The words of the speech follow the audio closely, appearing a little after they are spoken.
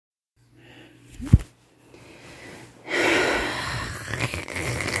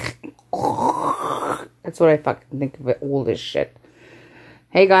That's what I fucking think of it, all this shit.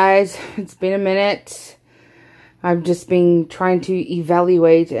 Hey guys, it's been a minute. I've just been trying to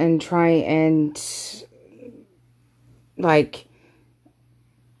evaluate and try and, like,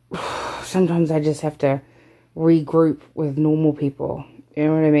 sometimes I just have to regroup with normal people. You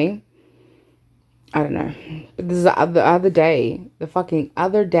know what I mean? I don't know. But this is the fucking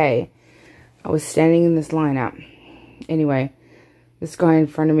other day, I was standing in this lineup. Anyway, this guy in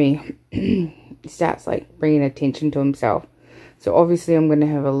front of me starts, like, bringing attention to himself. So, obviously, I'm going to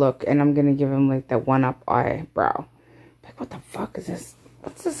have a look, and I'm going to give him, like, the one-up eyebrow. Like, what the fuck is this?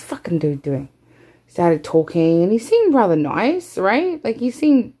 What's this fucking dude doing? He started talking, and he seemed rather nice, right? Like, he was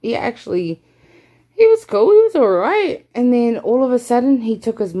cool, he was alright. And then, all of a sudden, he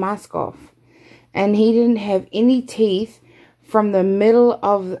took his mask off. And he didn't have any teeth from the middle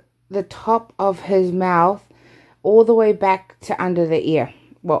of the top of his mouth all the way back to under the ear.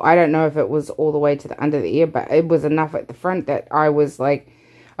 Well, I don't know if it was all the way to the under the ear, but it was enough at the front that I was like,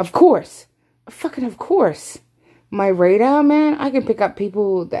 of course. Fucking of course. My radar, man, I can pick up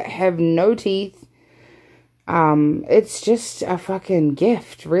people that have no teeth. It's just a fucking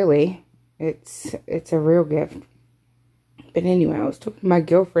gift, really. It's a real gift. But anyway, I was talking to my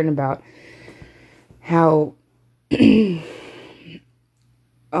girlfriend about how, what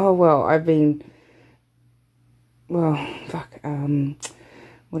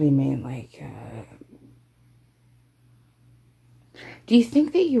do you mean, like, do you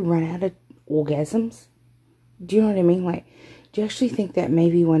think that you run out of orgasms? Do you know what I mean? Like, do you actually think that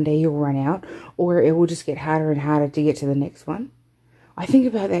maybe one day you'll run out, or it will just get harder and harder to get to the next one? I think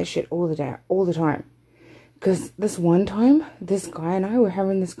about that shit all the time. Because this one time, this guy and I were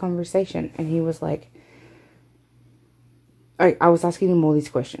having this conversation, and he was like, I was asking him all these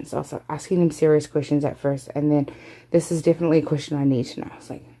questions. I was asking him serious questions at first, and then this is definitely a question I need to know. I was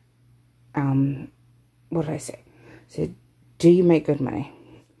like, what did I say? I said, do you make good money?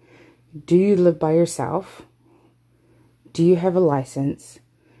 Do you live by yourself? Do you have a license?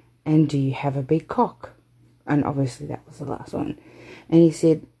 And do you have a big cock? And obviously that was the last one. And he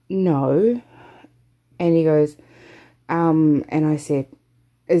said, no. And he goes, and I said,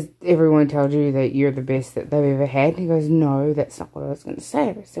 has everyone told you that you're the best that they've ever had? And he goes, no, that's not what I was going to say.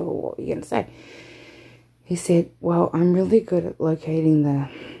 I said, well, what are you going to say? He said, well, I'm really good at locating the,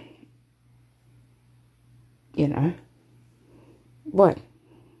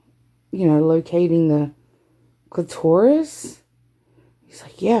 locating the clitoris. He's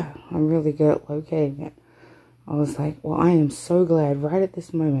like, yeah, I'm really good at locating it. I was like, well, I am so glad right at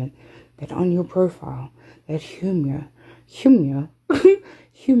this moment that on your profile, that humor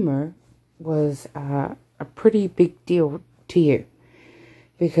was a pretty big deal to you.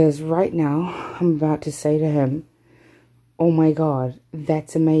 Because right now, I'm about to say to him, oh my God,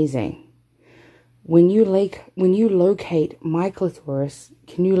 that's amazing. When you locate my clitoris,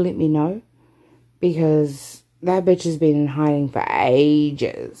 can you let me know? Because that bitch has been in hiding for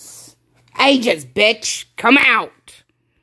ages. Ages, bitch! Come out!